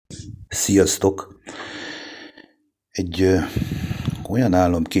Sziasztok! Egy olyan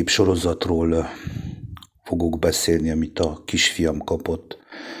álomkép sorozatról fogok beszélni, amit a kisfiam kapott,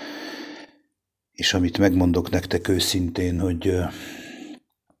 és amit megmondok nektek őszintén, hogy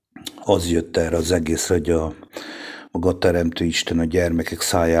az jött erre az egészre, hogy a maga teremtő Isten a gyermekek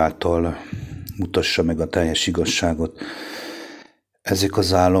szájáltal mutassa meg a teljes igazságot. Ezek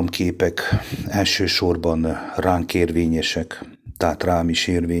az álomképek elsősorban ránk érvényesek, tehát rám is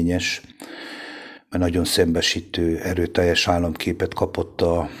érvényes, mert nagyon szembesítő, erőteljes álomképet kapott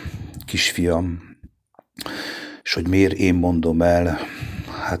a kisfiam, és hogy miért én mondom el,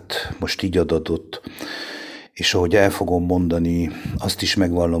 hát most így adatott, és ahogy el fogom mondani, azt is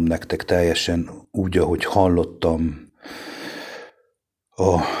megvallom nektek teljesen úgy, ahogy hallottam,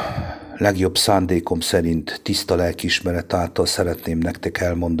 a legjobb szándékom szerint tiszta lelkiismeret által szeretném nektek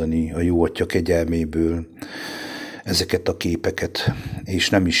elmondani a jó Atya kegyelméből ezeket a képeket, és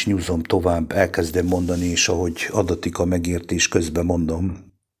nem is nyúzom tovább, elkezdem mondani, és ahogy adatik a megértés, közben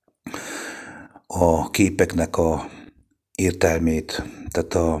mondom a képeknek a értelmét,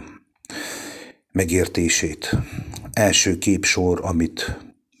 tehát a megértését. Első képsor, amit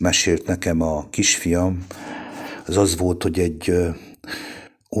mesélt nekem a kisfiam, az az volt, hogy egy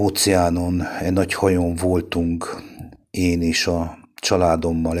óceánon, egy nagy hajón voltunk, én és a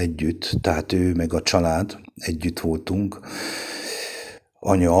családommal együtt, tehát ő meg a család, együtt voltunk,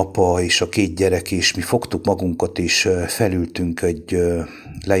 anya, apa és a két gyerek, és mi fogtuk magunkat, és felültünk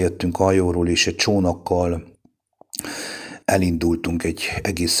lejöttünk a hajóról, és egy csónakkal elindultunk egy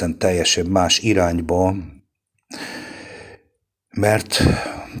egészen teljesen más irányba, mert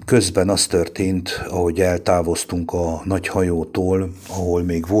közben az történt, ahogy eltávoztunk a nagy hajótól, ahol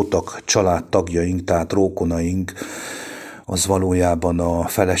még voltak családtagjaink, tehát rókonaink, az valójában a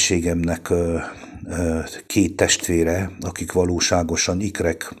feleségemnek két testvére, akik valóságosan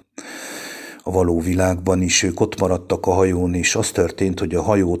ikrek a való világban is, ők ott maradtak a hajón, és az történt, hogy a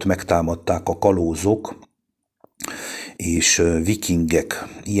hajót megtámadták a kalózok, és vikingek,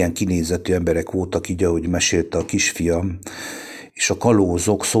 ilyen kinézetű emberek voltak, így ahogy mesélte a kisfiam, és a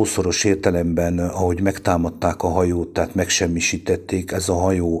kalózok szószoros értelemben, ahogy megtámadták a hajót, tehát megsemmisítették, ez a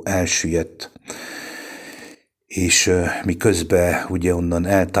hajó elsüllyedt. És mi közben ugye onnan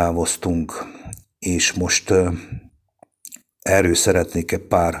eltávoztunk, és most erről szeretnék egy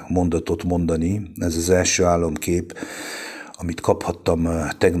pár mondatot mondani. Ez az első álomkép, amit kaphattam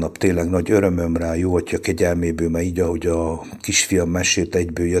tegnap, tényleg nagy örömömre a jó Atya kegyelméből, mert így, ahogy a kisfiam mesélt,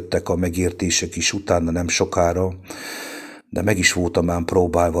 egyből jöttek a megértések is utána nem sokára, de meg is voltam ám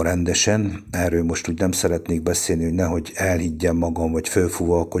próbálva rendesen. Erről most úgy nem szeretnék beszélni, hogy nehogy elhiggyem magam, vagy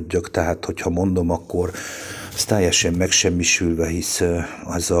fölfúvalkodjak, tehát hogyha mondom, akkor ez teljesen megsemmisülve, hisz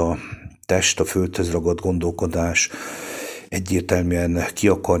az a test, a földhöz ragadt gondolkodás egyértelműen ki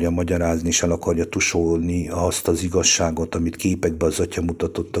akarja magyarázni, és el akarja tusolni azt az igazságot, amit képekben az Atya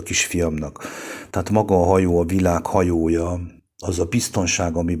mutatott a kisfiamnak. Tehát maga a hajó, a világ hajója, az a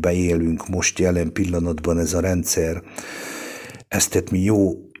biztonság, amiben élünk most jelen pillanatban, ez a rendszer, ezt tett mi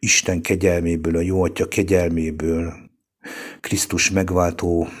jó Isten kegyelméből, a jó Atya kegyelméből, Krisztus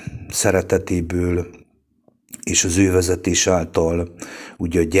megváltó szeretetéből, és az ő vezetés által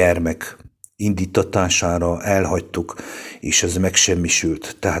ugye a gyermek indítatására elhagytuk, és ez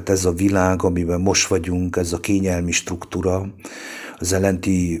megsemmisült. Tehát ez a világ, amiben most vagyunk, ez a kényelmi struktúra, az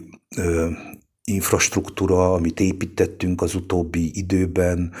ellenti infrastruktúra, amit építettünk az utóbbi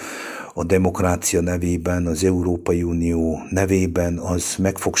időben, a demokrácia nevében, az Európai Unió nevében, az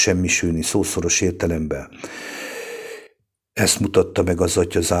meg fog semmisülni szószoros értelemben. Ezt mutatta meg az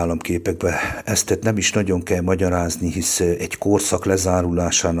Atya az álomképekben. Ezt nem is nagyon kell magyarázni, hisz egy korszak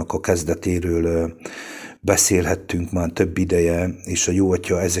lezárulásának a kezdetéről beszélhettünk már több ideje, és a jó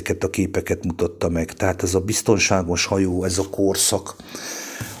Atya ezeket a képeket mutatta meg. Tehát ez a biztonságos hajó, ez a korszak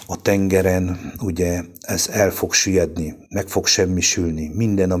a tengeren, ugye ez el fog süllyedni, meg fog semmisülni.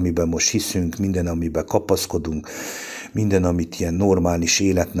 Minden, amiben most hiszünk, minden, amiben kapaszkodunk, minden, amit ilyen normális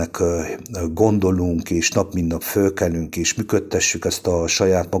életnek gondolunk, és nap mint nap fölkelünk, és működtessük ezt a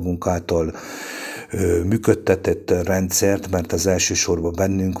saját magunk által működtetett rendszert, mert az elsősorban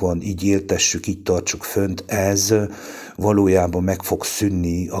bennünk van, így éltessük, így tartsuk fönt, ez valójában meg fog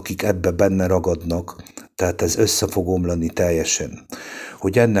szűnni, akik ebbe benne ragadnak, tehát ez össze fog omlani teljesen.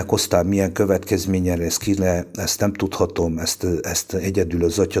 Hogy ennek aztán milyen következménye lesz ki le, ezt nem tudhatom, ezt egyedül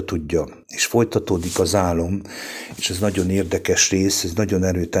az Atya tudja. És folytatódik az álom, és ez nagyon érdekes rész, ez nagyon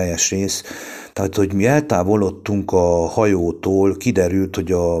erőteljes rész. Tehát, hogy mi eltávolodtunk a hajótól, kiderült,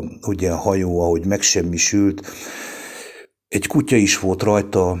 hogy ugye a hajó, ahogy megsemmisült, egy kutya is volt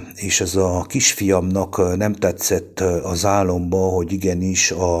rajta, és ez a kisfiamnak nem tetszett az álomba, hogy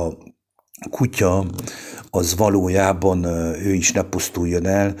igenis kutya az valójában ő is ne pusztuljon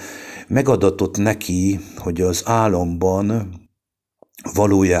el, megadatott neki, hogy az álomban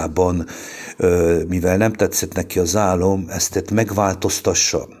valójában, mivel nem tetszett neki az álom, ezt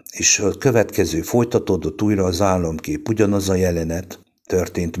megváltoztassa. És a következő folytatódott újra az álomkép. Ugyanaz a jelenet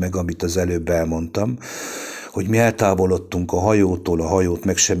történt meg, amit az előbb elmondtam, hogy mi eltávolodtunk a hajótól, a hajót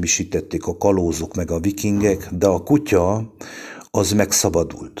megsemmisítették a kalózok meg a vikingek, de a kutya az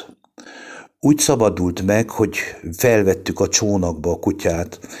megszabadult. Úgy szabadult meg, hogy felvettük a csónakba a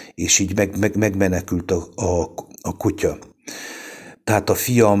kutyát, és így megmenekült a kutya. Tehát a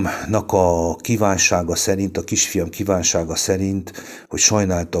fiamnak a kívánsága szerint, a kisfiam kívánsága szerint, hogy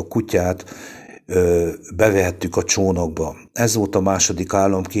sajnálta a kutyát, bevehettük a csónakba. Ez volt a második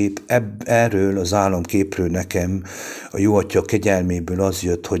álomkép. Erről az álomképről nekem a Jóatya kegyelméből az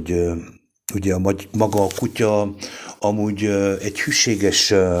jött, hogy ugye maga a kutya amúgy egy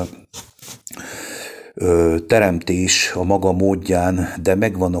hűséges teremtés a maga módján, de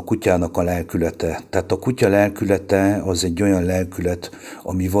megvan a kutyának a lelkülete. Tehát a kutya lelkülete az egy olyan lelkület,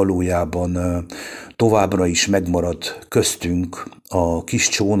 ami valójában továbbra is megmarad köztünk a kis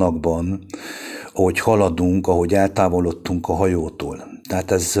csónakban, ahogy haladunk, ahogy eltávolodtunk a hajótól.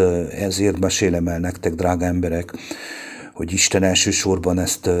 Tehát ezért mesélem el nektek, drága emberek, hogy Isten elsősorban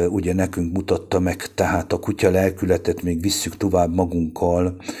ezt ugye nekünk mutatta meg, tehát a kutya lelkületet még visszük tovább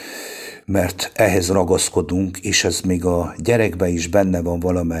magunkkal, mert ehhez ragaszkodunk, és ez még a gyerekben is benne van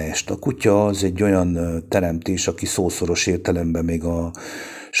valamelyest. A kutya az egy olyan teremtés, aki szószoros értelemben még a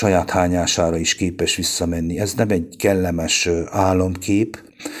saját hányására is képes visszamenni. Ez nem egy kellemes álomkép,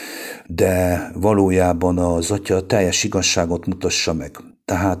 de valójában az Atya teljes igazságot mutassa meg.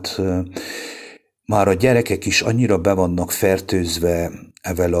 Tehát már a gyerekek is annyira be vannak fertőzve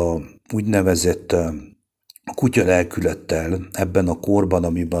ezzel a úgynevezett kutya lelkülettel ebben a korban,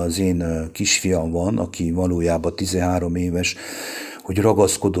 amiben az én kisfiam van, aki valójában 13 éves, hogy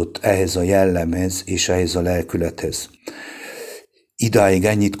ragaszkodott ehhez a jellemhez és ehhez a lelkülethez. Idáig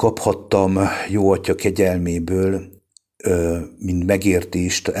ennyit kaphattam Jóatya kegyelméből, mint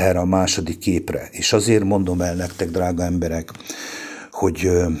megértést erre a második képre. És azért mondom el nektek, drága emberek,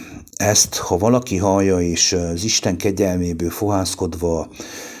 hogy ezt, ha valaki hallja, és az Isten kegyelméből fohászkodva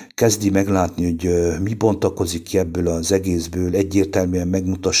kezdi meglátni, hogy mi bontakozik ki ebből az egészből, egyértelműen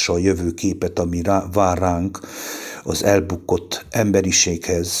megmutassa a jövőképet, ami vár ránk az elbukott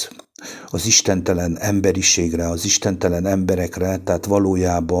emberiséghez, az istentelen emberiségre, az istentelen emberekre, tehát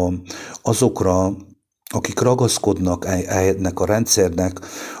valójában azokra, akik ragaszkodnak ennek a rendszernek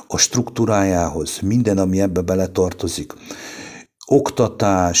a struktúrájához, minden, ami ebbe beletartozik.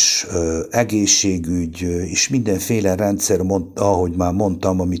 Oktatás, egészségügy és mindenféle rendszer, ahogy már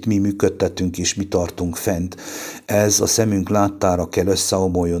mondtam, amit mi működtetünk és mi tartunk fent, ez a szemünk láttára kell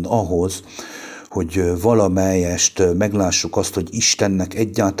összeomoljon ahhoz, hogy valamelyest meglássuk azt, hogy Istennek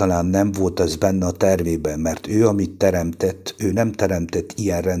egyáltalán nem volt ez benne a tervében, mert ő, amit teremtett, ő nem teremtett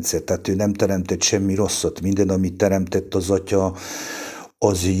ilyen rendszert, tehát ő nem teremtett semmi rosszat, minden, amit teremtett az Atya,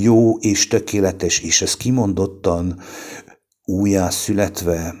 az jó és tökéletes, és ez kimondottan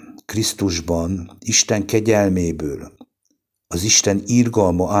újjászületve Krisztusban, Isten kegyelméből, az Isten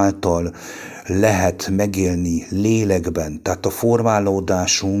irgalma által lehet megélni lélekben. Tehát a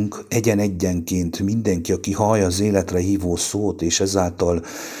formálódásunk egyen-egyenként mindenki, aki hallja az életre hívó szót, és ezáltal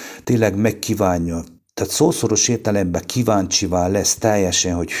tényleg megkívánja. Tehát szószoros értelemben kíváncsivá lesz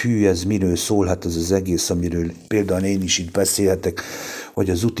teljesen, hogy hű, ez miről szólhat ez az egész, amiről például én is itt beszélhetek, vagy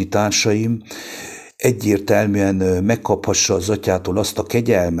az úti társaim, egyértelműen megkaphassa az Atyától azt a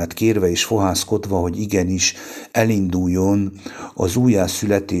kegyelmet, kérve és fohászkodva, hogy igenis elinduljon az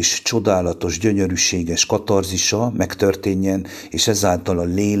újjászületés csodálatos, gyönyörűséges katarzisa, megtörténjen, és ezáltal a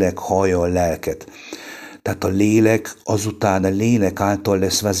lélek hallja a lelket. Tehát a lélek azután a lélek által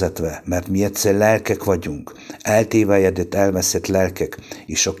lesz vezetve, mert mi egyszer lelkek vagyunk, eltévejedett, elveszett lelkek,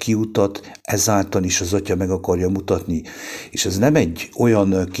 és a kiutat ezáltal is az Atya meg akarja mutatni. És ez nem egy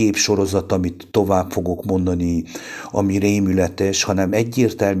olyan képsorozat, amit tovább fogok mondani, ami rémületes, hanem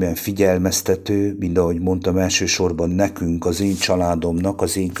egyértelműen figyelmeztető, mint ahogy mondtam, elsősorban nekünk, az én családomnak,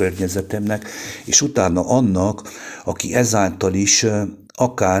 az én környezetemnek, és utána annak, aki ezáltal is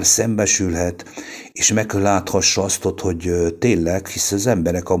akár szembesülhet, és megláthassa azt, hogy tényleg, hisz az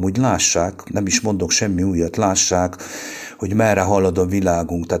emberek amúgy lássák, nem is mondok semmi újat, lássák, hogy merre halad a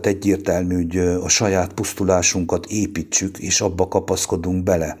világunk, tehát egyértelmű, hogy a saját pusztulásunkat építsük, és abba kapaszkodunk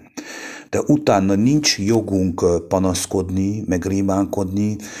bele. de utána nincs jogunk panaszkodni, meg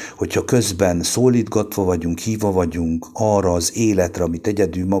rémánkodni, hogyha közben szólítgatva vagyunk, hívva vagyunk arra az életre, amit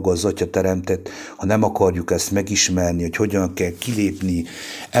egyedül maga az Atya teremtett, ha nem akarjuk ezt megismerni, hogy hogyan kell kilépni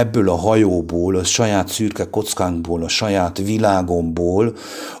ebből a hajóból, a saját szürke kockánkból, a saját világomból,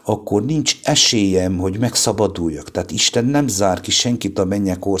 akkor nincs esélyem, hogy megszabaduljak. Tehát Isten nem zár ki senkit a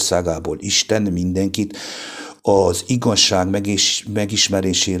mennyek országából. Isten mindenkit az igazság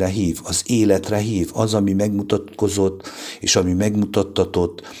megismerésére hív, az életre hív, az, ami megmutatkozott, és ami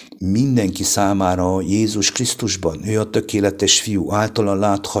megmutattatott mindenki számára Jézus Krisztusban. Ő a tökéletes fiú, általa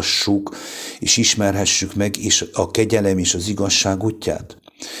láthassuk, és ismerhessük meg és a kegyelem és az igazság útját.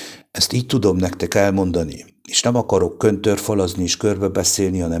 Ezt így tudom nektek elmondani. És nem akarok köntörfalazni és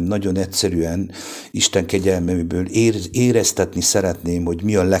körbebeszélni, hanem nagyon egyszerűen Isten kegyelméből éreztetni szeretném, hogy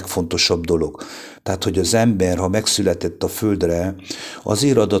mi a legfontosabb dolog. Tehát, hogy az ember, ha megszületett a földre,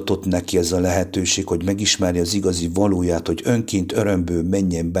 azért adatott neki ez a lehetőség, hogy megismerje az igazi valóját, hogy önként örömből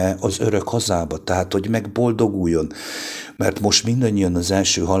menjen be az örök hazába, tehát, hogy megboldoguljon. Mert most mindannyian az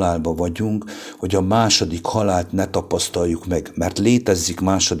első halálban vagyunk, hogy a második halált ne tapasztaljuk meg, mert létezik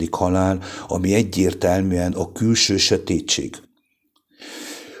második halál, ami egyértelműen a külső sötétség.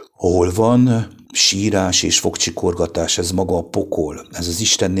 Ahol van sírás és fogcsikorgatás, ez maga a pokol, ez az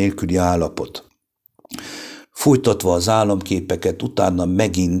Isten nélküli állapot. Folytatva az álomképeket, utána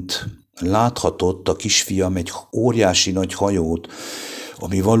megint láthatott a kisfiam egy óriási nagy hajót,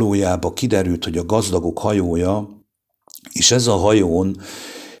 ami valójában kiderült, hogy a gazdagok hajója, és ez a hajón,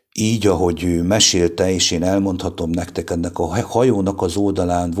 így, ahogy ő mesélte, és én elmondhatom nektek, ennek a hajónak az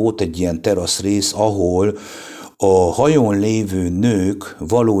oldalán volt egy ilyen teraszrész, ahol a hajón lévő nők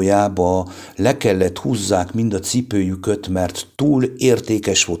valójában le kellett húzzák mind a cipőjüket, mert túl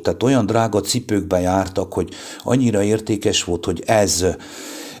értékes volt. Tehát olyan drága cipőkben jártak, hogy annyira értékes volt, hogy ez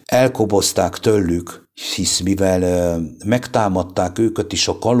elkobozták tőlük, hisz mivel megtámadták őket is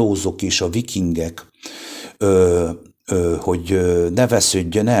a kalózok és a vikingek, hogy ne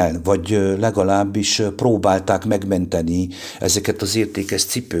vesződjön el, vagy legalábbis próbálták megmenteni ezeket az értékes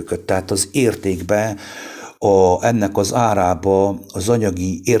cipőket. Tehát az értékbe, ennek az árába, az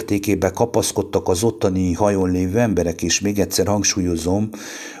anyagi értékébe kapaszkodtak az ottani hajón lévő emberek, és még egyszer hangsúlyozom,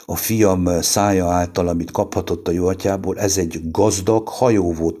 a fiam szája által, amit kaphatott a jó atyából, ez egy gazdag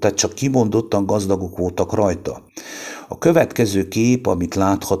hajó volt, tehát csak kimondottan gazdagok voltak rajta. A következő kép, amit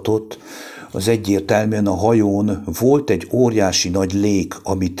láthatott, az egyértelműen a hajón volt egy óriási nagy lég,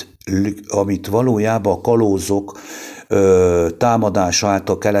 amit valójában a kalózok támadása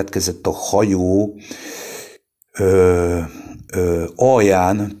által keletkezett a hajó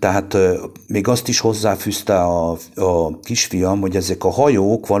alján, tehát még azt is hozzáfűzte a kisfiam, hogy ezek a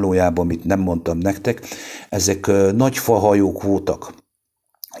hajók valójában, amit nem mondtam nektek, ezek nagy fahajók voltak.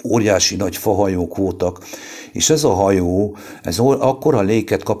 Óriási nagy fahajók voltak, és ez a hajó, ez akkora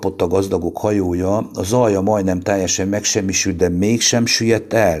léket kapott a gazdagok hajója, az alja majdnem teljesen megsemmisült, de mégsem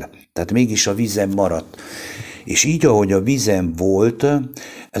süllyedt el, tehát mégis a vízen maradt. És így, ahogy a vízen volt,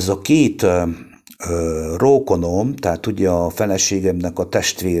 ez a két rókonom, tehát ugye a feleségemnek a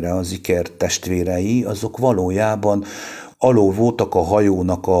testvére, az iker testvérei, azok valójában alul voltak a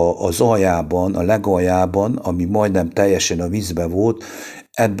hajónak az aljában, a legaljában, ami majdnem teljesen a vízbe volt,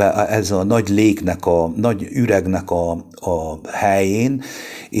 ez a nagy légnek, a nagy üregnek a helyén,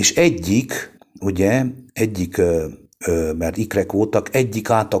 és egyik, mert ikrek voltak, egyik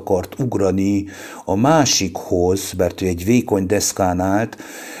át akart ugrani a másikhoz, mert ő egy vékony deszkán állt,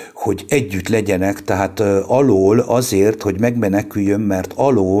 hogy együtt legyenek, tehát alól azért, hogy megmeneküljön, mert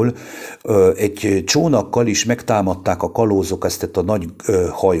alól egy csónakkal is megtámadták a kalózok ezt a nagy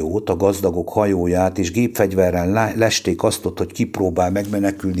hajót, a gazdagok hajóját, és gépfegyverrel lesték azt ott, hogy kipróbál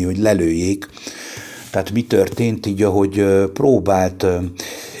megmenekülni, hogy lelőjék. Tehát mi történt így, ahogy próbált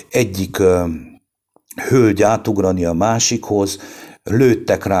egyik hölgy átugrani a másikhoz,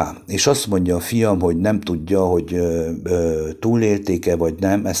 lőttek rá, és azt mondja a fiam, hogy nem tudja, hogy túlélték-e vagy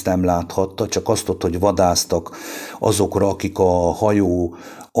nem, ezt nem láthatta, csak azt ott, hogy vadásztak azokra, akik a hajó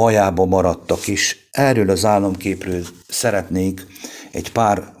aljába maradtak, és erről az álomképről szeretnék egy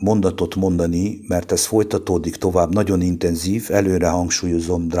pár mondatot mondani, mert ez folytatódik tovább, nagyon intenzív, előre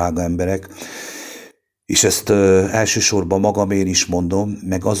hangsúlyozom, drága emberek. És ezt elsősorban magamért is mondom,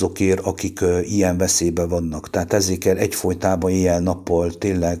 meg azokért, akik ilyen veszélyben vannak. Tehát ezért kell egyfolytában éjjel-nappal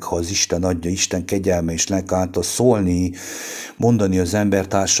tényleg, ha az Isten adja, Isten kegyelme és lelke által szólni, mondani az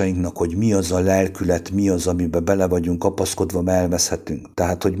embertársainknak, hogy mi az a lelkület, mi az, amiben bele vagyunk kapaszkodva, mert elveszhetünk.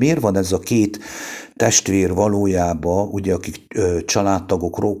 Tehát, hogy miért van ez a két testvér valójában, ugye, akik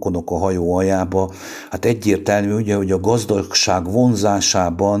családtagok, rókonok a hajó aljába, hát egyértelmű, ugye, hogy a gazdagság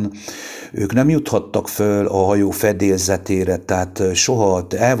vonzásában ők nem juthattak föl a hajó fedélzetére, tehát soha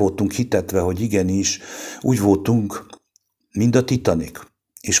el voltunk hitetve, hogy igenis úgy voltunk, mint a Titanic.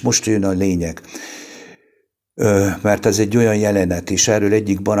 És most jön a lényeg. Mert ez egy olyan jelenet, és erről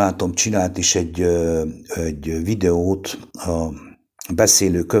egyik barátom csinált is egy videót a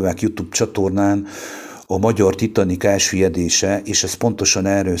Beszélő Kövek YouTube csatornán, a magyar Titanic elsüllyedése, és ez pontosan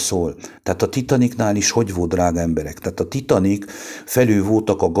erről szól. Tehát a Titanicnál is hogy volt, drága emberek? Tehát a Titanic felül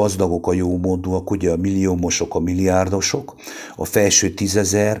voltak a gazdagok, a jómódúak, ugye a milliómosok, a milliárdosok, a felső 10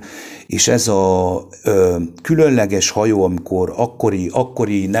 000, és ez a különleges hajó, amikor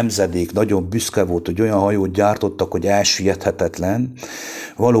akkori nemzedék nagyon büszke volt, hogy olyan hajót gyártottak, hogy elsüllyedhetetlen,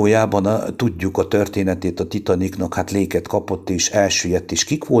 valójában tudjuk a történetét a Titanicnak, hát léket kapott és elsüllyedt, és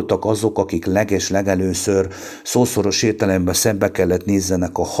kik voltak azok, akik legelőször szószoros értelemben szembe kellett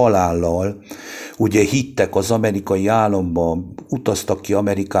nézzenek a halállal, ugye hittek az amerikai álomba, utaztak ki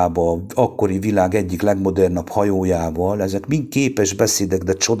Amerikába, akkori világ egyik legmodernabb hajójával, ezek mind képes beszédek,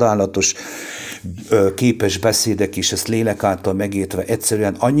 de csodálatos képes beszédek, és ezt lélek által megértve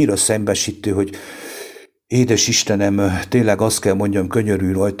egyszerűen annyira szembesítő, hogy édes Istenem, tényleg azt kell mondjam,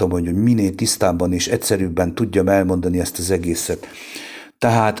 könyörül rajtam, hogy minél tisztábban és egyszerűbben tudjam elmondani ezt az egészet.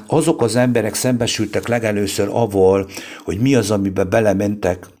 Tehát azok az emberek szembesültek legelőször avval, hogy mi az, amiben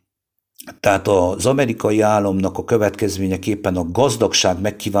belementek. Tehát az amerikai álomnak a következményeképpen a gazdagság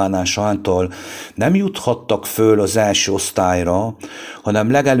megkívánása által nem juthattak föl az első osztályra,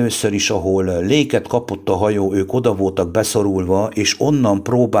 hanem legelőször is, ahol léket kapott a hajó, ők oda voltak beszorulva, és onnan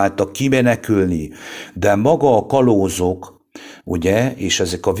próbáltak kimenekülni. De maga a kalózok, ugye, és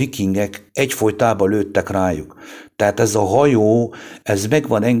ezek a vikingek egyfolytában lőttek rájuk. Tehát ez a hajó, ez meg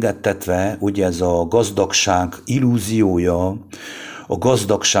van engedtetve, ugye ez a gazdagság illúziója, a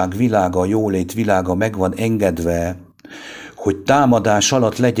gazdagság világa, a jólét világa meg van engedve, hogy támadás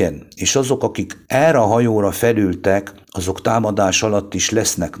alatt legyen, és azok, akik erre a hajóra felültek, azok támadás alatt is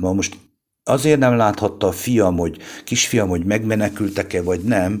lesznek. Na most azért nem láthatta a kisfiam, hogy megmenekültek-e, vagy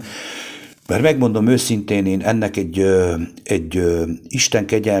nem, mert megmondom őszintén, én ennek egy Isten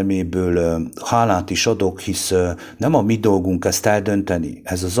kegyelméből hálát is adok, hisz nem a mi dolgunk ezt eldönteni.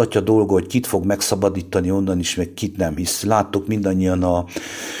 Ez az Atya dolga, hogy kit fog megszabadítani onnan is, meg kit nem, hisz láttuk mindannyian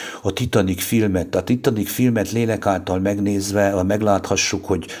a Titanic filmet. A Titanic filmet lélek által megnézve, megláthassuk,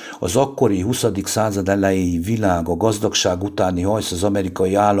 hogy az akkori 20. század elejéi világ, a gazdagság utáni hajsz, az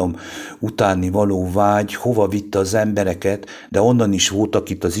amerikai álom utáni való vágy, hova vitte az embereket, de onnan is voltak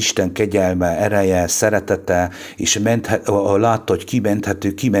itt az Isten kegyelme, ereje, szeretete, és látta, hogy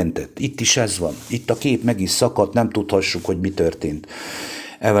kimenthető, kimentett. Itt is ez van. Itt a kép meg is szakadt, nem tudhassuk, hogy mi történt.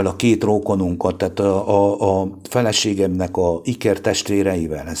 Evel a két rókonunkat, tehát a feleségemnek a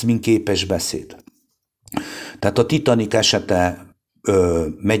ikertestvéreivel, ez mind képes beszéd. Tehát a Titanic esete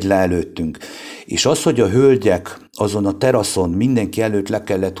megy le előttünk. És az, hogy a hölgyek azon a teraszon mindenki előtt le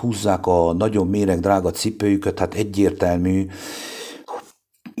kellett húzzák a nagyon méreg drága cipőjüket, hát egyértelmű,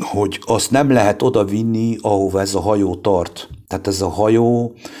 hogy azt nem lehet oda vinni, ahova ez a hajó tart. Tehát ez a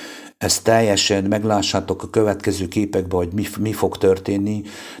hajó, ezt teljesen meglássátok a következő képekben, hogy mi fog történni.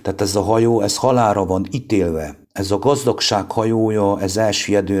 Tehát ez a hajó, ez halálra van ítélve. Ez a gazdagság hajója, ez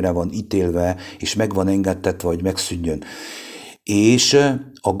elsüllyedőre van ítélve, és meg van engedtetve, hogy megszűnjön. És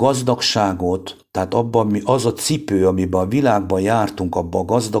a gazdagságot, tehát abban az a cipő, amiben a világban jártunk, abban a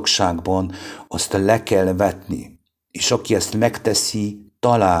gazdagságban, azt le kell vetni. És aki ezt megteszi,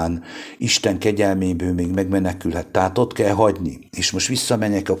 talán Isten kegyelméből még megmenekülhet. Tehát ott kell hagyni. És most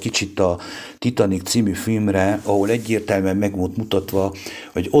visszamenjek a kicsit a Titanic című filmre, ahol egyértelműen meg volt mutatva,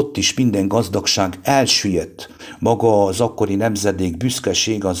 hogy ott is minden gazdagság elsüllyedt. Maga az akkori nemzedék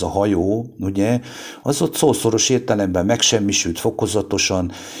büszkeség, az a hajó, ugye, az ott szószoros értelemben megsemmisült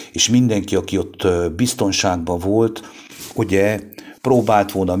fokozatosan, és mindenki, aki ott biztonságban volt, ugye,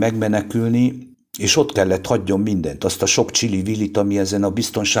 próbált volna megmenekülni, és ott kellett hagyjon mindent, azt a sok csili-vilit, ami ezen a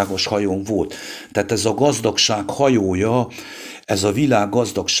biztonságos hajón volt. Tehát ez a gazdagság hajója, ez a világ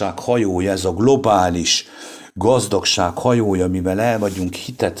gazdagság hajója, ez a globális gazdagság hajója, mivel el vagyunk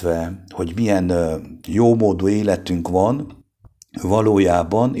hitetve, hogy milyen jómódú életünk van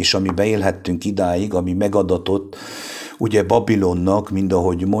valójában, és amiben élhettünk idáig, ami megadatott ugye Babilonnak, mind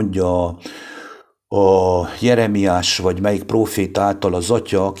ahogy mondja a Jeremiás vagy melyik prófét által az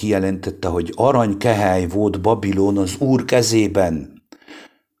atya kijelentette, hogy aranykehely volt Babilon az Úr kezében.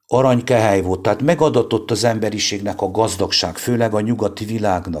 Aranykehely volt, tehát megadatott az emberiségnek a gazdagság, főleg a nyugati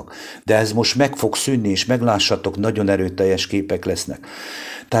világnak. De ez most meg fog szűnni, és meglássatok, nagyon erőteljes képek lesznek.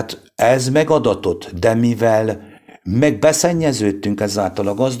 Tehát ez megadatott, de mivel megbeszennyeződtünk ezáltal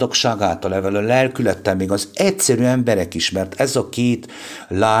a gazdagság által, ezzel a lelkülettel, még az egyszerű emberek is, mert ez a két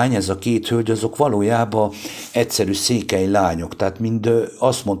lány, ez a két hölgy, azok valójában egyszerű székely lányok. Tehát mind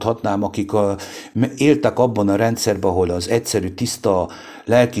azt mondhatnám, akik éltek abban a rendszerben, ahol az egyszerű, tiszta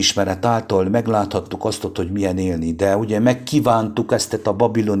lelkiismeret által megláthattuk azt, hogy milyen élni. De ugye megkívántuk ezt a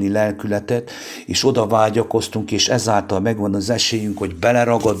babiloni lelkületet, és oda vágyakoztunk, és ezáltal megvan az esélyünk, hogy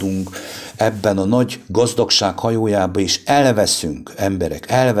beleragadunk ebben a nagy gazdagság hajójába, és elveszünk, emberek,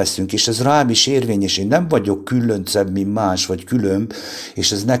 elveszünk, és ez rám is érvényes. Én nem vagyok különcebb, mint más, vagy különb,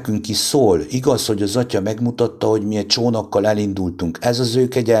 és ez nekünk is szól. Igaz, hogy az atya megmutatta, hogy mi egy csónakkal elindultunk. Ez az ő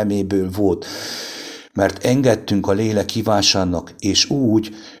kegyelméből volt, mert engedtünk a lélek hívásának, és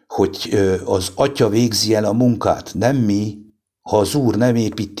úgy, hogy az atya végzi el a munkát, nem mi. Ha az Úr nem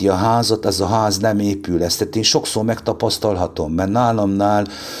építi a házat, ez a ház nem épül. Ezt én sokszor megtapasztalhatom, mert nálamnál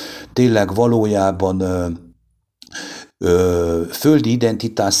tényleg valójában földi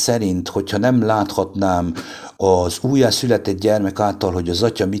identitás szerint, hogyha nem láthatnám az újjászületett gyermek által, hogy az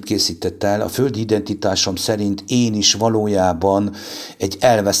atya mit készített el, a földi identitásom szerint én is valójában egy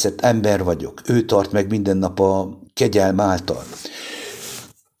elveszett ember vagyok. Ő tart meg minden nap a kegyelm által.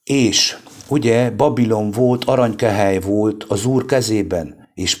 És ugye Babilon volt, aranykehely volt az Úr kezében,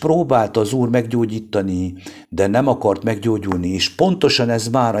 és próbálta az Úr meggyógyítani, de nem akart meggyógyulni, és pontosan ez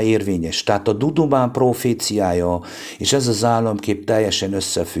mára érvényes. Tehát a Dudumán proféciája, és ez az államkép teljesen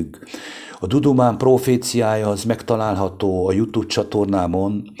összefügg. A Dudumán proféciája az megtalálható a YouTube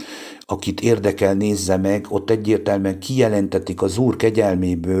csatornámon, akit érdekel, nézze meg, ott egyértelműen kijelentetik az Úr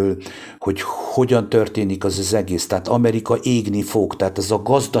kegyelméből, hogy hogyan történik az egész. Tehát Amerika égni fog, tehát ez a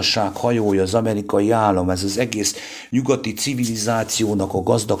gazdaság hajója, az amerikai állam, ez az egész nyugati civilizációnak a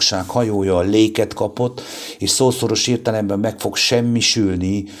gazdagság hajója a léket kapott, és szószoros értelemben meg fog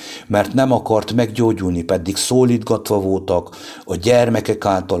semmisülni, mert nem akart meggyógyulni, pedig szólítgatva voltak a gyermekek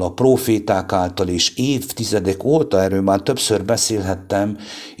által, a proféták által, és évtizedek óta, erről már többször beszélhettem,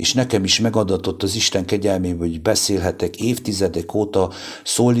 és nekem is megadatott az Isten kegyelméből, hogy beszélhetek, évtizedek óta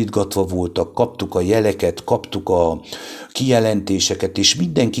szólítgatva voltak, kaptuk a jeleket, kaptuk a kijelentéseket, és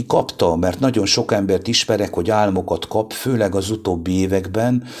mindenki kapta, mert nagyon sok embert ismerek, hogy álmokat kap, főleg az utóbbi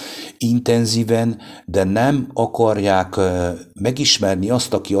években, intenzíven, de nem akarják megismerni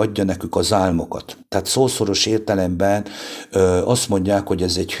azt, aki adja nekük az álmokat. Tehát szószoros értelemben azt mondják, hogy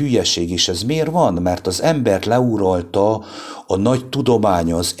ez egy hülyeség, és ez miért van? Mert az embert leuralta a nagy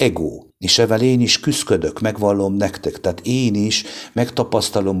tudománya, az ego. És evel én is küszködök, megvallom nektek. Tehát én is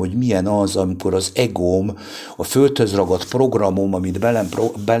megtapasztalom, hogy milyen az, amikor az egóm, a földhöz ragadt programom, amit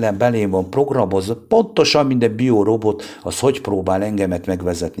belém van programozva, pontosan minden biorobot, az hogy próbál engemet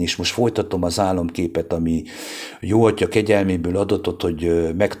megvezetni. És most folytatom az álomképet, ami jó atya kegyelméből adatott,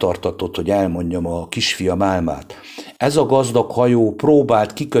 hogy megtartatott, hogy elmondjam a kisfiam álmát. Ez a gazdag hajó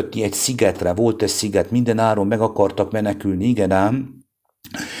próbált kikötni egy szigetre, volt egy sziget, minden áron meg akartak menekülni, igen ám,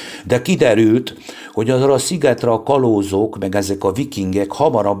 de kiderült, hogy arra a szigetre a kalózok, meg ezek a vikingek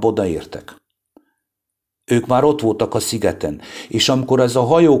hamarabb odaértek. Ők már ott voltak a szigeten, és amikor ez a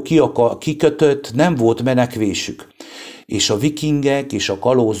hajó kikötött, nem volt menekvésük. És a vikingek és a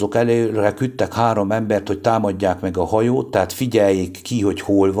kalózok előre küldtek 3 embert, hogy támadják meg a hajót, tehát figyeljék ki, hogy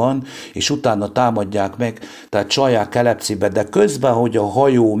hol van, és utána támadják meg, tehát csalják kelepcébe, de közben, hogy a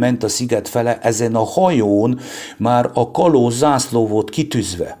hajó ment a sziget fele, ezen a hajón már a kalóz zászló volt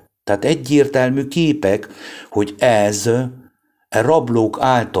kitűzve. Tehát egyértelmű képek, hogy ez rablók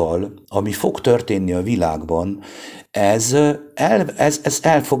által, ami fog történni a világban, ez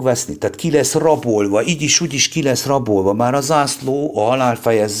el fog veszni, tehát ki lesz rabolva, így is úgy is ki lesz rabolva. Már a zászló, a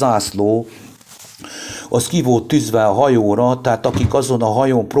halálfejes zászló, az ki volt tűzve a hajóra, tehát akik azon a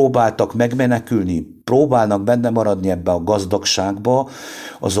hajón próbáltak megmenekülni, próbálnak benne maradni ebbe a gazdagságba,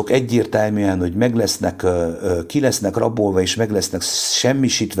 azok egyértelműen, hogy ki lesznek rabolva, és meg lesznek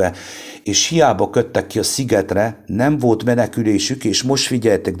semmisítve, és hiába köttek ki a szigetre, nem volt menekülésük, és most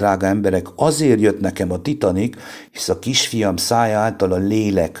figyeljetek, drága emberek, azért jött nekem a Titanic, hisz a kisfiam szája által a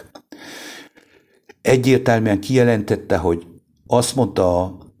lélek egyértelműen kijelentette, hogy azt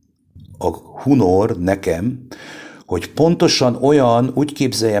mondta a Hunor nekem, hogy pontosan olyan, úgy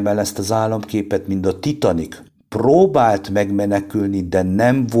képzeljem el ezt az álomképet, mint a Titanic. Próbált megmenekülni, de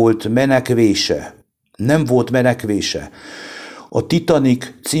nem volt menekvése. Nem volt menekvése. A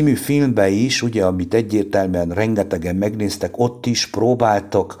Titanic című filmben is, ugye, amit egyértelműen rengetegen megnéztek, ott is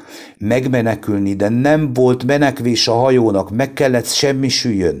próbáltak megmenekülni, de nem volt menekvés a hajónak, meg kellett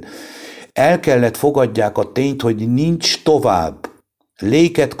semmisüljön. El kellett fogadják a tényt, hogy nincs tovább.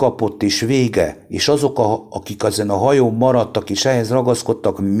 Léket kapott és vége, és azok, akik ezen a hajón maradtak és ehhez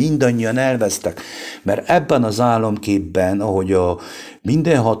ragaszkodtak, mindannyian elvesztek. Mert ebben az álomképben, ahogy a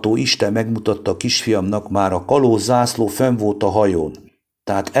mindenható Isten megmutatta a kisfiamnak, már a kalóz zászló fenn volt a hajón.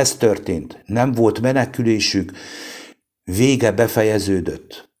 Tehát ez történt. Nem volt menekülésük, vége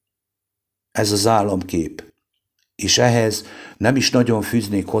befejeződött. Ez az álomkép. És ehhez nem is nagyon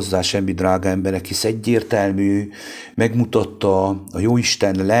fűznék hozzá semmi, drága emberek, hisz egyértelmű, megmutatta a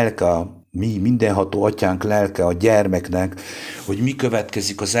Jóisten lelke, mi mindenható atyánk lelke a gyermeknek, hogy mi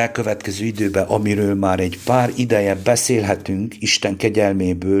következik az elkövetkező időben, amiről már egy pár ideje beszélhetünk Isten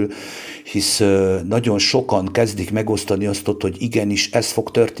kegyelméből, hisz nagyon sokan kezdik megosztani azt, hogy igenis ez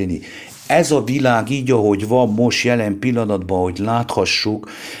fog történni. Ez a világ így, ahogy van most jelen pillanatban, hogy láthassuk,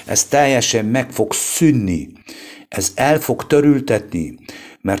 ez teljesen meg fog szűnni. Ez el fog törültetni,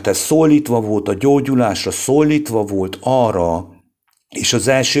 mert ez szólítva volt a gyógyulásra, szólítva volt arra, és az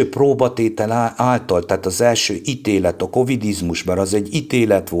első próbatétel által, tehát az első ítélet, a covidizmus, mert az egy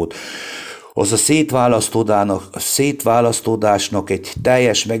ítélet volt, az a szétválasztódásnak egy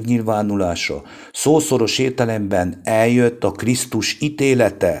teljes megnyilvánulása. Szószoros értelemben eljött a Krisztus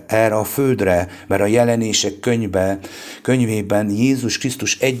ítélete erre a földre, mert a Jelenések könyvében Jézus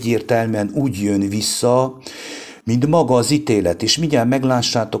Krisztus egyértelműen úgy jön vissza, mint maga az ítélet, és mindjárt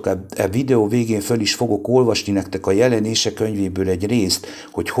meglássátok, a videó végén föl is fogok olvasni nektek a Jelenések könyvéből egy részt,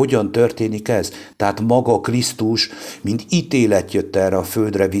 hogy hogyan történik ez. Tehát maga Krisztus, mint ítélet jött erre a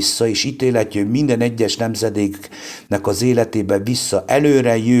földre vissza, és ítélet jön minden egyes nemzedéknek az életébe vissza.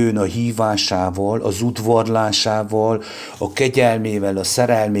 Előre jön a hívásával, az udvarlásával, a kegyelmével, a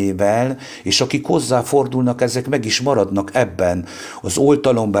szerelmével, és akik hozzáfordulnak, ezek meg is maradnak ebben, az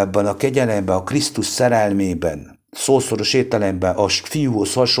oltalomban, ebben a kegyelemben, a Krisztus szerelmében. Szószoros értelemben a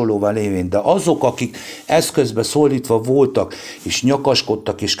fiúhoz hasonlóval lévén, de azok, akik eszközbe szólítva voltak, és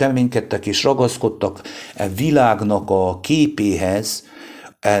nyakaskodtak, és keménykedtek, és ragaszkodtak e világnak a képéhez,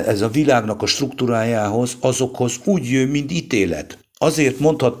 ez a világnak a struktúrájához, azokhoz úgy jön, mint ítélet. Azért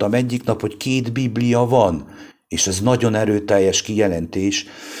mondhattam egyik nap, hogy 2 Biblia van, és ez nagyon erőteljes kijelentés,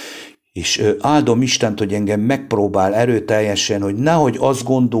 és áldom Istent, hogy engem megpróbál erőteljesen, hogy nehogy azt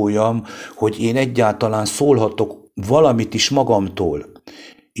gondoljam, hogy én egyáltalán szólhatok valamit is magamtól.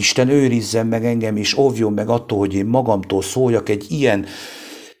 Isten őrizzen meg engem, és óvjon meg attól, hogy én magamtól szóljak egy ilyen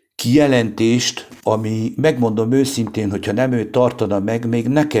kijelentést, ami, megmondom őszintén, hogyha nem ő tartana meg, még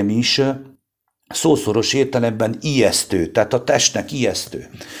nekem is szószoros értelemben ijesztő, tehát a testnek ijesztő.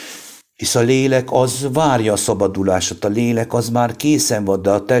 Hisz a lélek az várja a szabadulását, a lélek az már készen van, de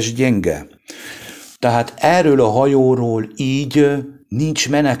a test gyenge. Tehát erről a hajóról így nincs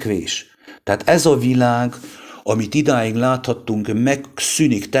menekvés. Tehát ez a világ, amit idáig láthattunk,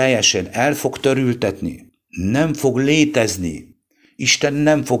 megszűnik teljesen, el fog törültetni, nem fog létezni. Isten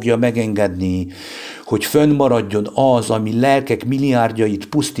nem fogja megengedni, hogy fönnmaradjon az, ami lelkek milliárdjait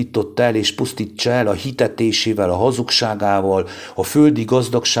pusztított el, és pusztítsa el a hitetésével, a hazugságával, a földi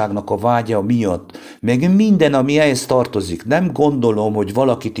gazdagságnak a vágya miatt, meg minden, ami ehhez tartozik. Nem gondolom, hogy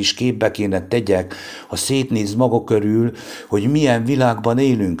valakit is képbe kéne tegyek, ha szétnéz maga körül, hogy milyen világban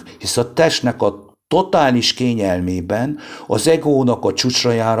élünk, hisz a testnek a totális kényelmében, az egónak a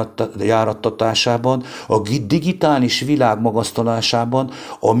csúcsra járattatásában, a digitális világ magasztalásában,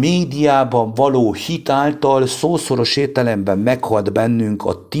 a médiában való hit által szószoros értelemben meghalt bennünk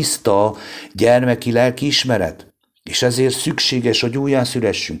a tiszta gyermeki lelkiismeret. És ezért szükséges, hogy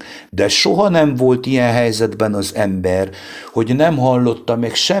újjászülessünk. De soha nem volt ilyen helyzetben az ember, hogy nem hallotta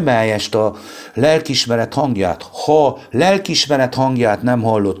meg semmelyest a lelkiismeret hangját. Ha lelkiismeret hangját nem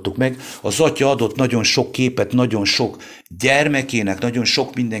hallottuk meg, az Atya adott nagyon sok képet, nagyon sok gyermekének, nagyon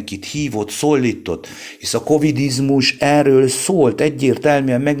sok mindenkit hívott, szólított, hisz a covidizmus erről szólt,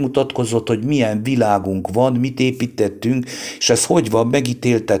 egyértelműen megmutatkozott, hogy milyen világunk van, mit építettünk, és ez hogy van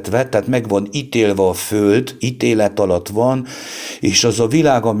megítéltetve, tehát meg van ítélve a föld, ítélet alatt van, és az a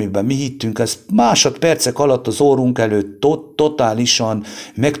világ, amiben mi hittünk, ez másodpercek alatt az orrunk előtt totálisan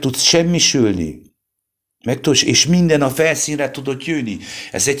meg tudsz semmisülni. És minden a felszínre tudott jönni.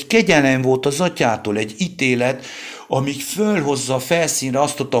 Ez egy kegyelem volt az Atyától, egy ítélet, amíg fölhozza a felszínre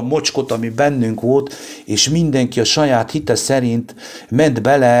azt a mocskot, ami bennünk volt, és mindenki a saját hite szerint ment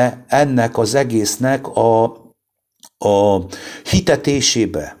bele ennek az egésznek a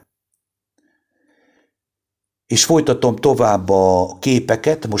hitetésébe. És folytatom tovább a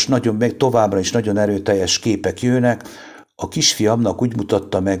képeket, most továbbra is nagyon erőteljes képek jönnek. a kisfiamnak úgy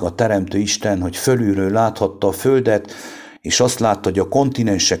mutatta meg a Teremtő Isten, hogy fölülről láthatta a földet, és azt látta, hogy a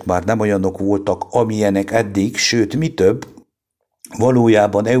kontinensek már nem olyanok voltak, amilyenek eddig, sőt, mi több,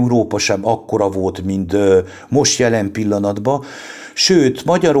 valójában Európa sem akkora volt, mint most jelen pillanatban, sőt,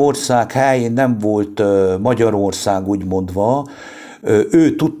 Magyarország helyén nem volt Magyarország úgy mondva,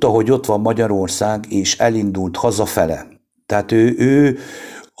 ő tudta, hogy ott van Magyarország, és elindult hazafele. Tehát ő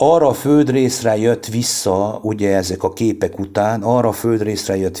arra a földrészre jött vissza, ugye ezek a képek után, arra a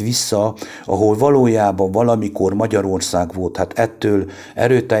földrészre jött vissza, ahol valójában valamikor Magyarország volt. Hát ettől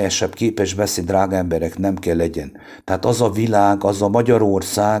erőteljesebb képesbeszéd, drága emberek, nem kell legyen. Tehát az a világ, az a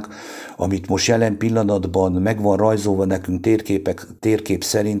Magyarország, amit most jelen pillanatban meg van rajzolva nekünk térkép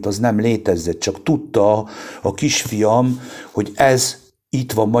szerint, az nem létezett. Csak tudta a kisfiam, hogy ez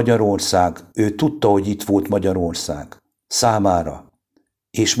itt van Magyarország. Ő tudta, hogy itt volt Magyarország számára.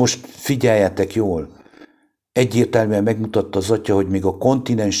 És most figyeljetek jól, egyértelműen megmutatta az atya, hogy még a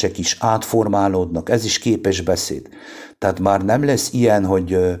kontinensek is átformálódnak, ez is képes beszéd. Tehát már nem lesz ilyen,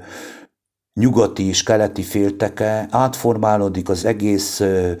 hogy nyugati és keleti félteke, átformálódik az egész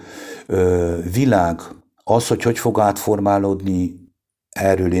világ. Az, hogy fog átformálódni,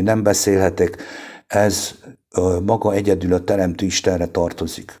 erről én nem beszélhetek, ez maga egyedül a Teremtő Istenre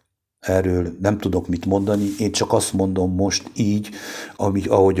tartozik. Erről nem tudok mit mondani, én csak azt mondom most így,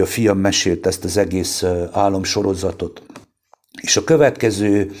 ahogy a fiam mesélt ezt az egész álomsorozatot. És a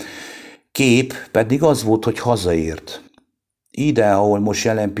következő kép pedig az volt, hogy hazaért. Ide, ahol most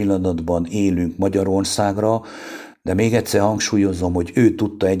jelen pillanatban élünk, Magyarországra, de még egyszer hangsúlyozom, hogy ő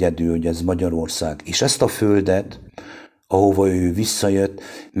tudta egyedül, hogy ez Magyarország. És ezt a földet, ahova ő visszajött,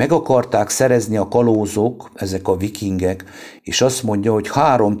 meg akarták szerezni a kalózok, ezek a vikingek, és azt mondja, hogy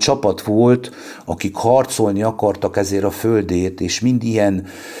 3 csapat volt, akik harcolni akartak ezért a földét, és mind ilyen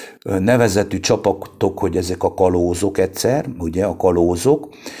nevezetű csapatok, hogy ezek a kalózok egyszer, ugye a kalózok,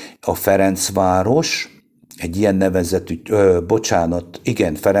 a Ferencváros, egy ilyen nevezetű,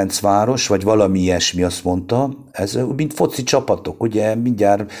 Ferencváros, vagy valami ilyesmi, azt mondta, ez mint foci csapatok, ugye,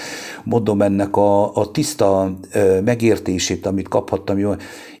 mindjárt mondom ennek a tiszta megértését, amit kaphattam jól,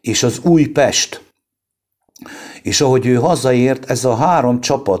 és az Újpest. És ahogy ő hazaért, ez a 3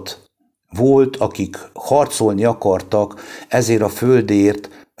 csapat volt, akik harcolni akartak ezért a földért,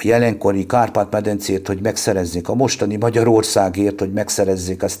 a jelenkori Kárpát-medencét, hogy megszerezzék, a mostani Magyarországért, hogy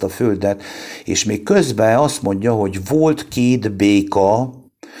megszerezzék ezt a földet, és még közben azt mondja, hogy volt 2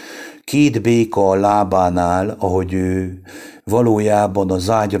 béka a lábánál, ahogy ő valójában az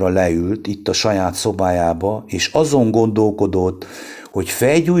ágyra leült, itt a saját szobájába, és azon gondolkodott, hogy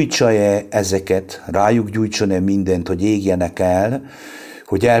felgyújtsa-e ezeket, rájuk gyújtson-e mindent, hogy égjenek el,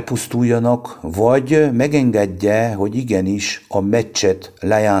 hogy elpusztuljanak, vagy megengedje, hogy igenis a meccset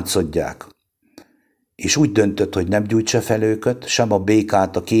lejátszodják. És úgy döntött, hogy nem gyújtsa fel őket, sem a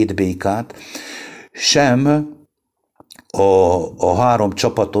békát, a 2 békát, sem a 3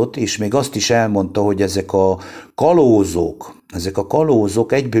 csapatot, és még azt is elmondta, hogy ezek a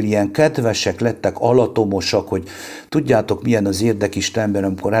kalózok egyből ilyen kedvesek lettek, alatomosak, hogy tudjátok, milyen az érdekistenben,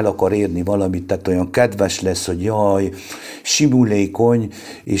 amikor el akar érni valamit, tehát olyan kedves lesz, hogy jaj, simulékony,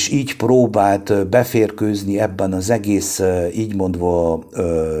 és így próbált beférkőzni ebben az egész, így mondva,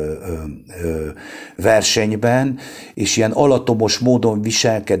 versenyben, és ilyen alatomos módon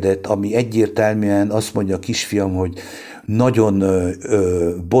viselkedett, ami egyértelműen azt mondja a kisfiam, hogy nagyon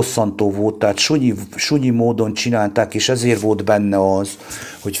bosszantó volt, tehát sunyi módon csinálták, és ezért volt benne az,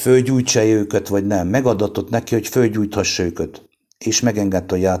 hogy fölgyújtsa őket, vagy nem. Megadatott neki, hogy fölgyújthassa őket, és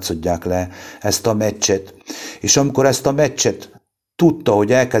megengedte, hogy játszodják le ezt a meccset. És amikor ezt a meccset tudta,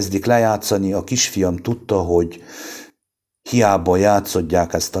 hogy elkezdik lejátszani, a kisfiam tudta, hogy hiába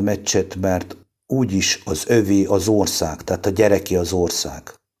játszodják ezt a meccset, mert úgyis az övé az ország, tehát a gyereké az ország.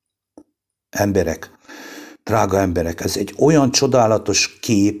 Emberek, drága emberek, ez egy olyan csodálatos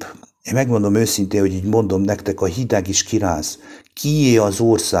kép, én megmondom őszintén, hogy így mondom nektek, a hideg is kiráz. Kié az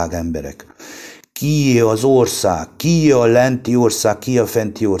ország, emberek? Kié az ország? Kié a lenti ország? Kié a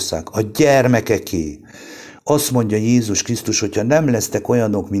fenti ország? A gyermekeké. Azt mondja Jézus Krisztus, hogyha nem lesztek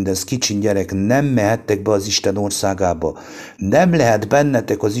olyanok, mint ez kicsin gyerek, nem mehettek be az Isten országába. Nem lehet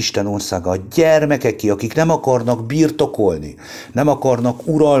bennetek az Isten országa. A gyermekeké, akik nem akarnak birtokolni, nem akarnak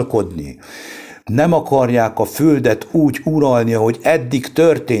uralkodni, nem akarják a földet úgy uralni, ahogy eddig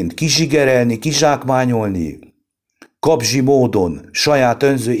történt, kizsigerelni, kizsákmányolni, kapzsi módon, saját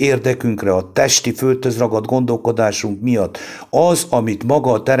önző érdekünkre, a testi földhöz ragadt gondolkodásunk miatt. Az, amit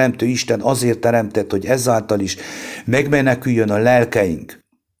maga a Teremtő Isten azért teremtett, hogy ezáltal is megmeneküljön a lelkeink.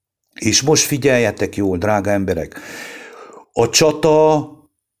 És most figyeljetek jól, drága emberek, a csata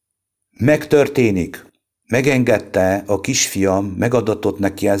megtörténik. megengedte a kisfiam, megadatott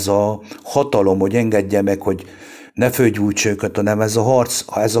neki ez a hatalom, hogy engedje meg, hogy ne fölgyújts őket, hanem ez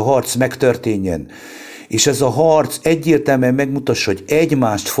a harc megtörténjen. És ez a harc egyértelműen megmutassa, hogy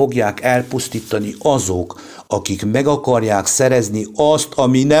egymást fogják elpusztítani azok, akik meg akarják szerezni azt,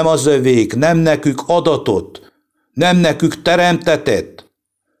 ami nem az övék, nem nekük adatott, nem nekük teremtetett,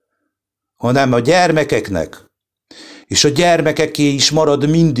 hanem a gyermekeknek. És a gyermekeké is marad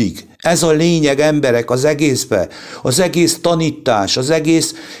mindig. Ez a lényeg, emberek, az egészbe. Az egész tanítás, az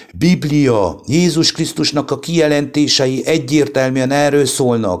egész Biblia, Jézus Krisztusnak a kijelentései egyértelműen erről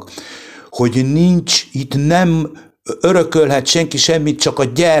szólnak, hogy nincs, itt nem örökölhet senki semmit, csak a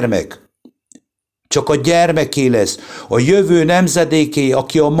gyermek. Csak a gyermeké lesz, a jövő nemzedéké,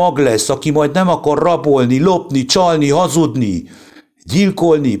 aki a mag lesz, aki majd nem akar rabolni, lopni, csalni, hazudni,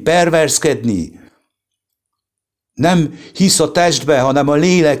 gyilkolni, perverszkedni. Nem hisz a testbe, hanem a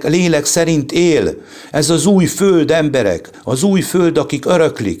lélek szerint él. Ez az új föld, emberek, az új föld, akik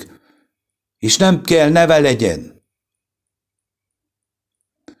öröklik. És nem kell neve legyen.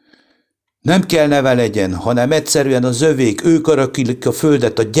 Nem kell neve legyen, hanem egyszerűen az övék, ők öröklik a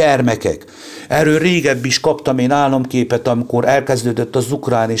földet, a gyermekek. Erről régebb is kaptam én álomképet, amikor elkezdődött az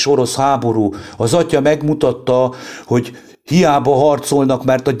ukrán és orosz háború. Az atya megmutatta, hogy hiába harcolnak,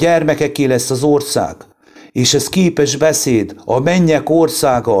 mert a gyermekeké lesz az ország. És ez képes beszéd, a mennyek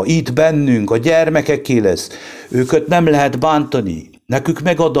országa, itt bennünk, a gyermekeké lesz. Őket nem lehet bántani. Nekük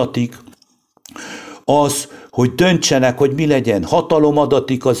megadatik az, hogy döntsenek, hogy mi legyen. Hatalom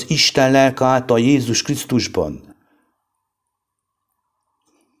adatik az Isten lelke által Jézus Krisztusban.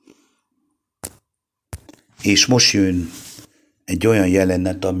 És most jön egy olyan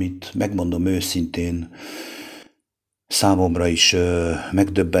jelenet, amit megmondom őszintén, számomra is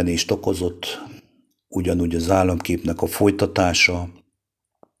megdöbbenést okozott, ugyanúgy az álomképnek a folytatása.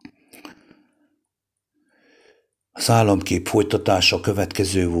 Az álomkép folytatása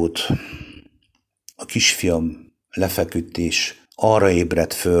következő volt. A kisfiam lefeküdt és arra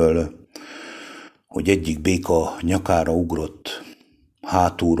ébredt föl, hogy egyik béka nyakára ugrott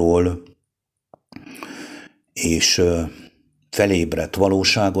hátulról, és felébredt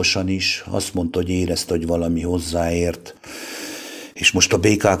valóságosan is, azt mondta, hogy érezte, hogy valami hozzáért. És most a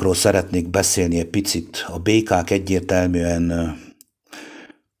békákról szeretnék beszélni egy picit. A békák egyértelműen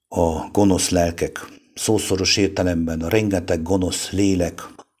a gonosz lelkek, szószoros értelemben a rengeteg gonosz lélek,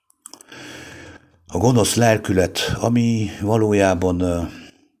 a gonosz lelkület, ami valójában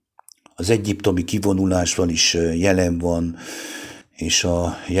az egyiptomi kivonulásban is jelen van, és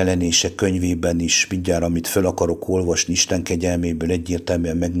a jelenések könyvében is mindjárt, amit fel akarok olvasni, Isten kegyelméből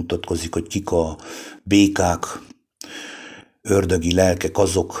egyértelműen megmutatkozik, hogy kik a békák, ördögi lelkek,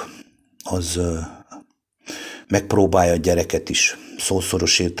 az megpróbálja a gyereket is,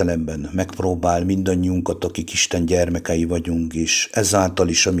 szószoros értelemben, megpróbál mindannyiunkat, akik Isten gyermekei vagyunk, és ezáltal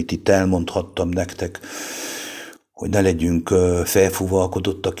is, amit itt elmondhattam nektek, hogy ne legyünk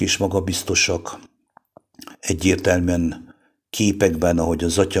felfúvalkodottak és magabiztosak, egyértelműen képekben, ahogy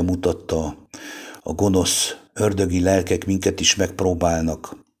az atya mutatta, a gonosz ördögi lelkek minket is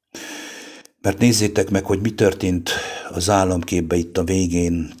megpróbálnak. Mert nézzétek meg, hogy mi történt az álomképbe itt a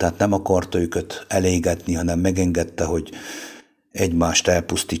végén, tehát nem akarta őket elégetni, hanem megengedte, hogy egymást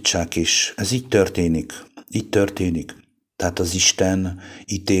elpusztítsák, és ez így történik. Tehát az Isten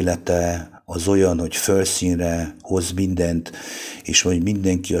ítélete az olyan, hogy fölszínre hoz mindent, és hogy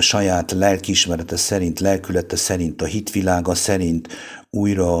mindenki a saját lelkiismerete szerint, lelkülete szerint, a hitvilága szerint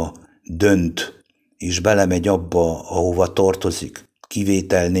újra dönt, és belemegy abba, ahova tartozik,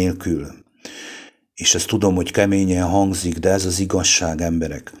 kivétel nélkül. És ezt tudom, hogy keményen hangzik, de ez az igazság,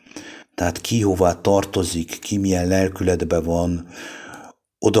 emberek. Tehát ki hová tartozik, ki milyen lelkületben van,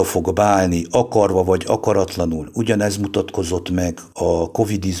 oda fog beállni, akarva vagy akaratlanul. Ugyanez mutatkozott meg a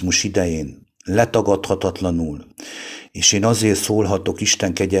covidizmus idején, letagadhatatlanul. És én azért szólhatok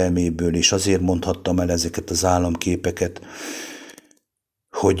Isten kegyelméből, és azért mondhattam el ezeket az álomképeket,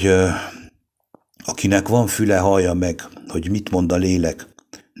 hogy akinek van füle, hallja meg, hogy mit mond a lélek.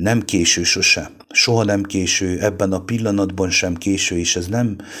 Nem késő sose, soha nem késő, ebben a pillanatban sem késő, és ez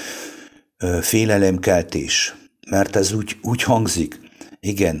nem félelemkeltés, mert ez úgy hangzik.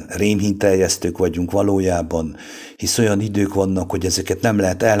 Igen, rémhinteljesztők vagyunk valójában, hisz olyan idők vannak, hogy ezeket nem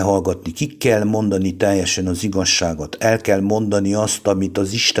lehet elhallgatni. Ki kell mondani teljesen az igazságot, el kell mondani azt, amit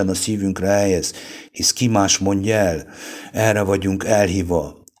az Isten a szívünkre helyez, hisz ki más mondja el. Erre vagyunk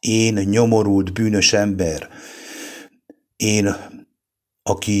elhívva. Én nyomorult, bűnös ember. Én,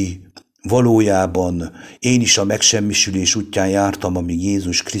 aki Valójában én is a megsemmisülés útján jártam, amíg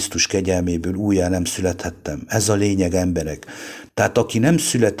Jézus Krisztus kegyelméből újjá nem születhettem. Ez a lényeg, emberek. Tehát aki nem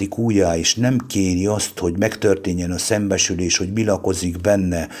születik újjá, és nem kéri azt, hogy megtörténjen a szembesülés, hogy mi lakozik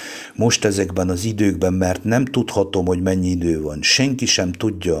benne most ezekben az időkben, mert nem tudhatom, hogy mennyi idő van. Senki sem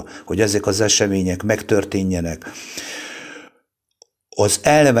tudja, hogy ezek az események megtörténjenek. Az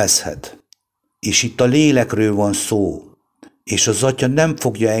elveszhet, és itt a lélekről van szó, és az Atya nem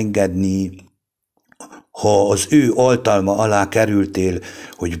fogja engedni, ha az ő oltalma alá kerültél,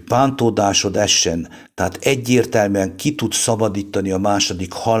 hogy bántódásod essen, tehát egyértelműen ki tud szabadítani a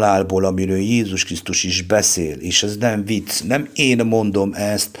második halálból, amiről Jézus Krisztus is beszél, és ez nem vicc, nem én mondom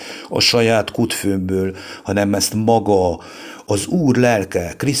ezt a saját kutfőmből, hanem ezt maga az Úr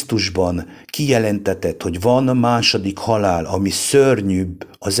lelke Krisztusban kijelentetett, hogy van második halál, ami szörnyűbb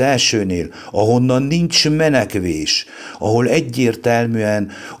az elsőnél, ahonnan nincs menekvés, ahol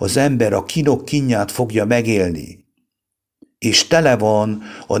egyértelműen az ember a kínok kínját fogja megélni. És tele van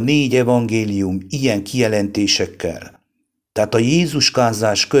a 4 evangélium ilyen kijelentésekkel. Tehát a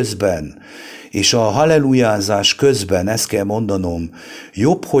Jézuskázás közben és a hallelujázás közben, ezt kell mondanom,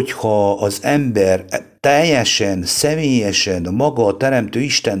 jobb, hogyha az ember teljesen, személyesen maga a Teremtő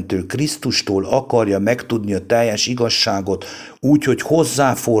Istentől, Krisztustól akarja megtudni a teljes igazságot, úgy, hogy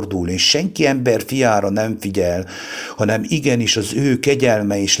hozzáfordul, és senki ember fiára nem figyel, hanem igenis az ő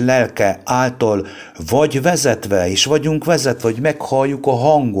kegyelme és lelke által vagy vezetve, és vagyunk vezetve, hogy meghalljuk a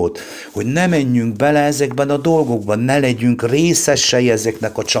hangot, hogy ne menjünk bele ezekben a dolgokban, ne legyünk részesei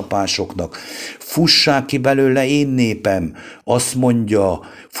ezeknek a csapásoknak. Fussák ki belőle, én népem, azt mondja,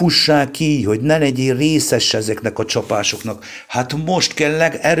 fussák ki, hogy ne legyél részes ezeknek a csapásoknak. Hát most kell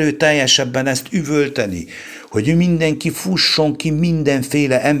legerőteljesebben ezt üvölteni, hogy mindenki fusson ki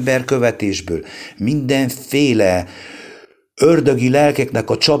mindenféle emberkövetésből, mindenféle ördögi lelkeknek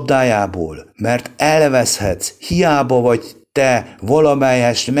a csapdájából, mert elveszhetsz, hiába vagy te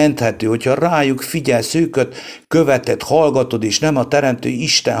valamelyest menthető, hogyha rájuk figyelsz, őket követed, hallgatod, és nem a Teremtő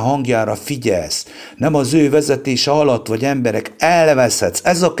Isten hangjára figyelsz, nem az ő vezetése alatt vagy emberek, elveszhetsz.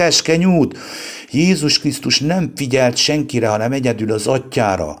 Ez a keskeny út. Jézus Krisztus nem figyelt senkire, hanem egyedül az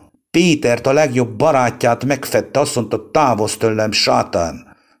Atyára. Pétert, a legjobb barátját megfedte, azt mondta, távozz tőlem,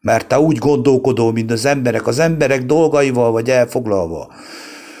 sátán, mert te úgy gondolkodol, mint az emberek dolgaival vagy elfoglalva.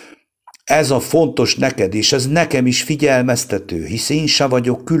 Ez a fontos neked, és ez nekem is figyelmeztető, hisz én se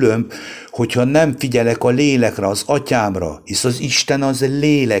vagyok külön, hogyha nem figyelek a lélekre, az Atyámra, hisz az Isten az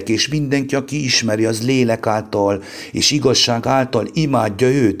lélek, és mindenki, aki ismeri, az lélek által, és igazság által imádja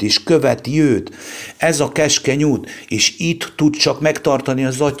őt, és követi őt. Ez a keskeny út, és itt tud csak megtartani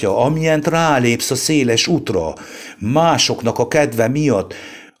az Atya, amilyent rálépsz a széles útra, másoknak a kedve miatt,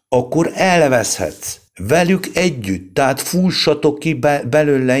 akkor elveszhetsz. Velük együtt, tehát fussatok ki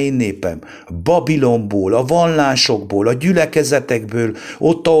belőle, én népem, Babilonból, a vallásokból, a gyülekezetekből,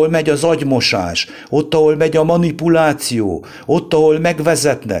 ott, ahol megy az agymosás, ott, ahol megy a manipuláció, ott, ahol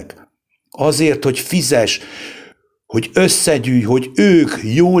megvezetnek, azért, hogy fizes, hogy összegyűjj, hogy ők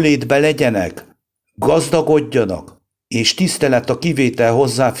jólétbe legyenek, gazdagodjanak, és tisztelet a kivétel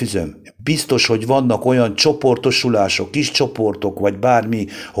hozzáfűzöm. Biztos, hogy vannak olyan csoportosulások, kis csoportok, vagy bármi,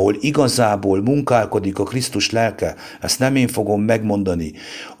 ahol igazából munkálkodik a Krisztus lelke. Ezt nem én fogom megmondani.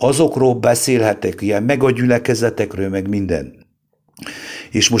 Azokról beszélhetek, ilyen megagyülekezetekről, meg minden.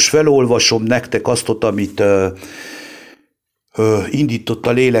 És most felolvasom nektek azt, amit indított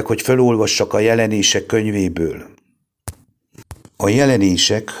a lélek, hogy felolvassak a Jelenések könyvéből. A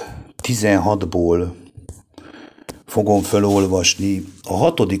Jelenések 16-ból fogom felolvasni. A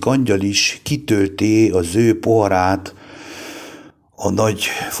 6. angyal is kitölté az ő poharát a nagy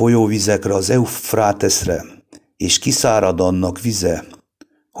folyóvizekre, az Eufráteszre, és kiszárad annak vize,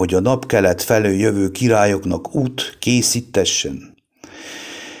 hogy a napkelet felől jövő királyoknak út készítessen.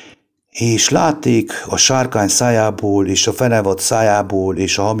 És látték a sárkány szájából, és a fenevad szájából,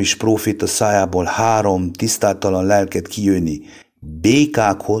 és a hamis próféta szájából 3 tisztátalan lelket kijönni,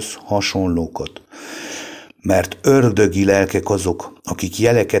 békákhoz hasonlókat. Mert ördögi lelkek azok, akik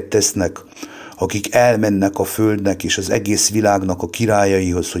jeleket tesznek, akik elmennek a földnek és az egész világnak a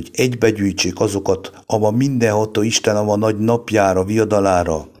királyaihoz, hogy egybegyűjtsék azokat, ama mindenható Isten a nagy napjára,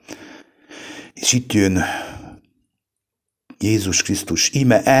 viadalára. És itt jön Jézus Krisztus,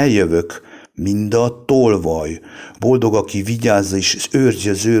 íme eljövök, mind a tolvaj. Boldog, aki vigyázza és őrzi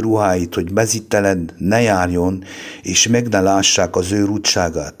az ő ruháit, hogy mezítelen ne járjon, és meg ne lássák az ő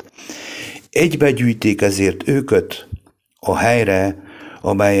rúdságát. Egybegyűjték ezért őket a helyre,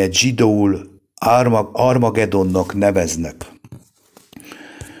 amelyet zsidóul Armagedonnak neveznek.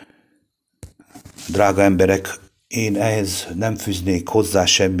 Drága emberek, én ehhez nem fűznék hozzá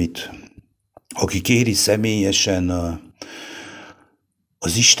semmit. aki kéri személyesen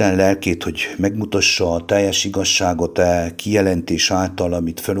az Isten lelkét, hogy megmutassa a teljes igazságot kijelentés által,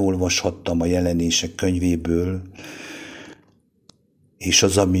 amit felolvashattam a jelenések könyvéből, és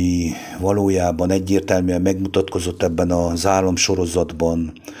az, ami valójában egyértelműen megmutatkozott ebben az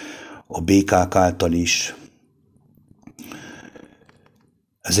álomsorozatban, a békák által is.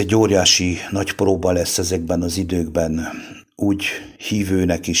 Ez egy óriási nagy próba lesz ezekben az időkben, úgy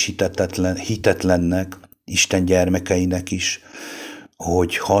hívőnek és hitetlennek, Isten gyermekeinek is,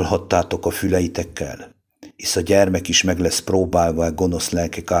 hogy hallhattátok a füleitekkel, hisz a gyermek is meg lesz próbálva a gonosz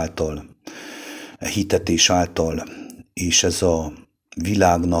lelkek által, a hitetés által, és ez a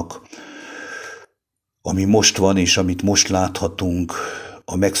világnak, ami most van és amit most láthatunk,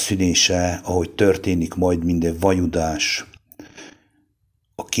 a megszűnése, ahogy történik majd minden vajudás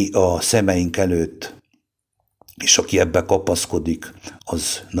a szemeink előtt, és aki ebbe kapaszkodik,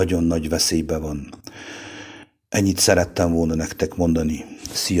 az nagyon nagy veszélybe van. Ennyit szerettem volna nektek mondani.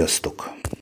 Sziasztok!